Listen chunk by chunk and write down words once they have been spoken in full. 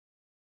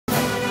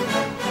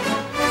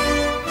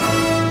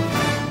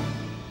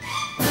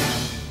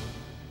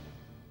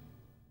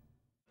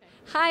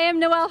Hi, I'm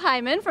Noelle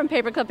Hyman from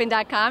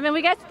paperclipping.com, and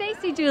we got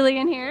Stacy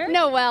Julian here.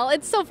 Noelle,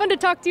 it's so fun to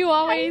talk to you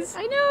always.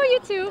 I know, you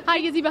too. Hi,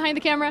 Izzy behind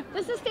the camera.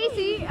 This is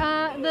Stacy,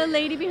 the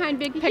lady behind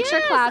Big Picture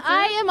Yes, Classes.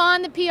 I am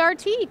on the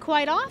PRT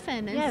quite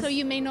often, and Yes. so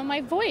you may know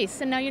my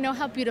voice, and now you know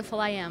how beautiful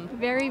I am.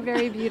 Very,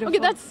 very beautiful. Okay,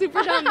 that's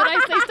super dumb. Did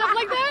I say stuff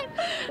like that?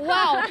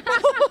 Wow.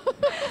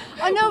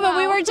 Oh no, but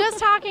we Wow. were just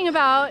talking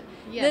about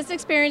Yes. this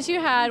experience you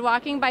had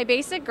walking by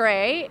Basic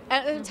Gray.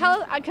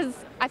 Tell, because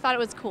I thought it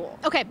was cool.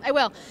 Okay, I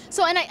will.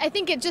 So, and I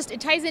think it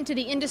ties into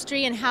the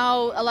industry and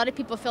how a lot of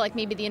people feel like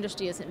maybe the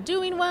industry isn't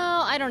doing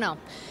well. I don't know.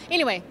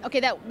 Anyway, okay,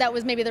 that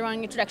was maybe the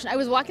wrong introduction. I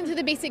was walking through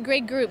the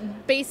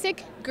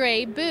Basic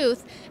Gray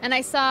booth, and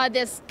I saw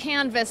this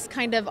canvas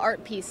kind of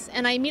art piece,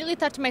 and I immediately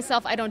thought to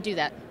myself, I don't do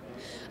that.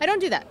 I don't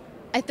do that.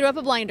 I threw up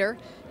a blinder,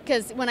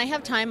 because when I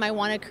have time, I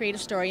want to create a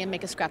story and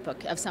make a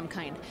scrapbook of some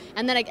kind.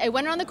 And then I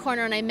went around the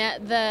corner and I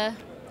met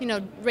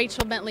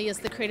Rachel Bentley is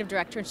the creative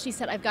director, and she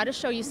said, I've got to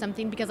show you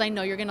something because I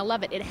know you're going to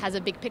love it. It has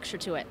a big picture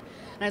to it.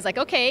 And I was like,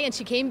 okay. And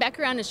she came back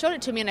around and showed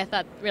it to me, and I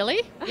thought,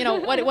 really?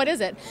 What is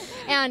it?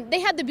 And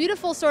they had the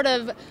beautiful sort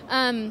of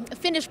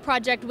finished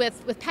project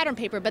with pattern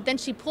paper, but then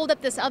she pulled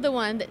up this other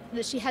one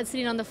that she had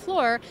sitting on the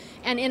floor,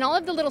 and in all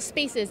of the little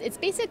spaces,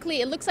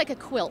 it looks like a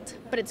quilt,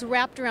 but it's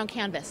wrapped around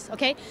canvas,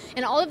 okay?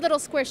 And all of the little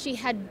squares, she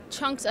had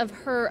chunks of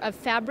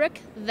fabric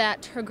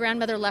that her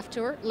grandmother left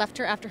her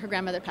after her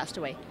grandmother passed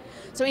away.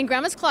 So in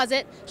Grandma's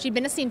closet, she'd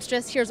been a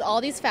seamstress, here's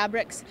all these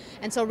fabrics,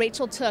 and so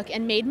Rachel took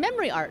and made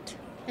memory art.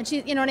 And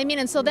she, you know what I mean?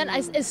 And so then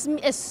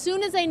as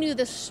soon as I knew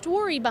the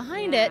story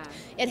behind it,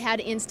 it had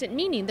instant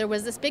meaning. There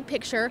was this big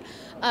picture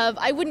of,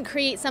 I wouldn't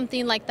create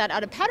something like that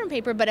out of pattern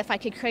paper, but if I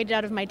could create it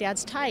out of my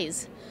dad's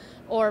ties,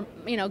 or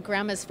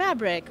Grandma's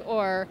fabric,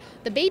 or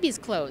the baby's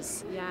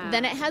clothes,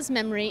 then it has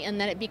memory,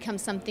 and then it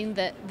becomes something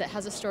that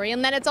has a story,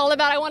 and then it's all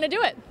about, I want to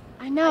do it.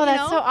 I know,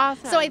 that's so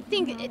awesome. So I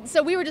think,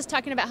 so we were just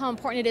talking about how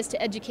important it is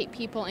to educate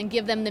people and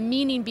give them the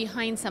meaning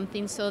behind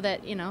something so that,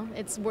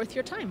 it's worth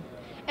your time.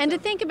 And to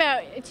think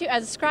about, too,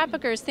 as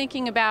scrapbookers,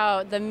 thinking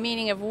about the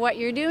meaning of what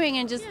you're doing,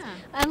 and just,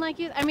 unlike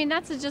you, I mean,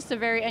 that's just a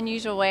very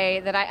unusual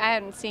way that I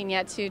hadn't seen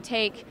yet, to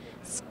take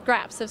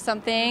scraps of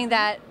something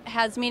that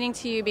has meaning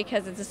to you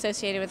because it's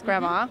associated with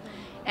Grandma,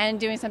 and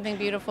doing something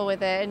beautiful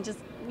with it, and just,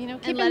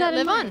 keeping that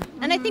live on.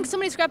 Mm-hmm. And I think so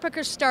many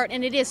scrapbookers start,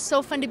 and it is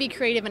so fun to be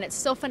creative, and it's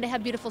so fun to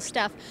have beautiful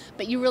stuff,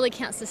 but you really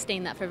can't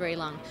sustain that for very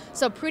long.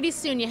 So pretty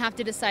soon you have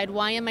to decide,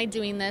 why am I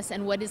doing this,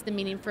 and what is the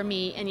meaning for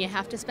me? And you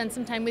have to spend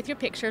some time with your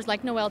pictures,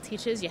 like Noelle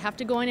teaches. You have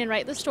to go in and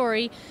write the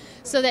story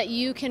so that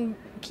you can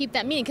keep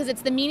that meaning, because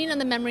it's the meaning and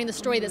the memory and the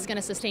story that's going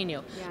to sustain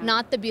you,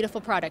 not the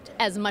beautiful product,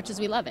 as much as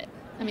we love it.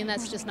 I mean,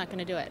 that's just not going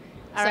to do it.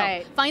 All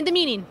right. Find the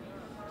meaning.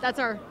 That's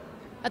our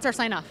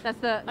sign off. That's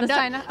the I'm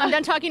sign done, off. I'm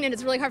done talking, and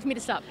it's really hard for me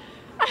to stop.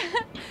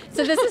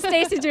 So this is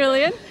Stacy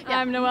Julian.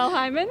 I'm Noelle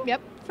Hyman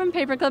from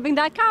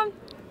paperclipping.com.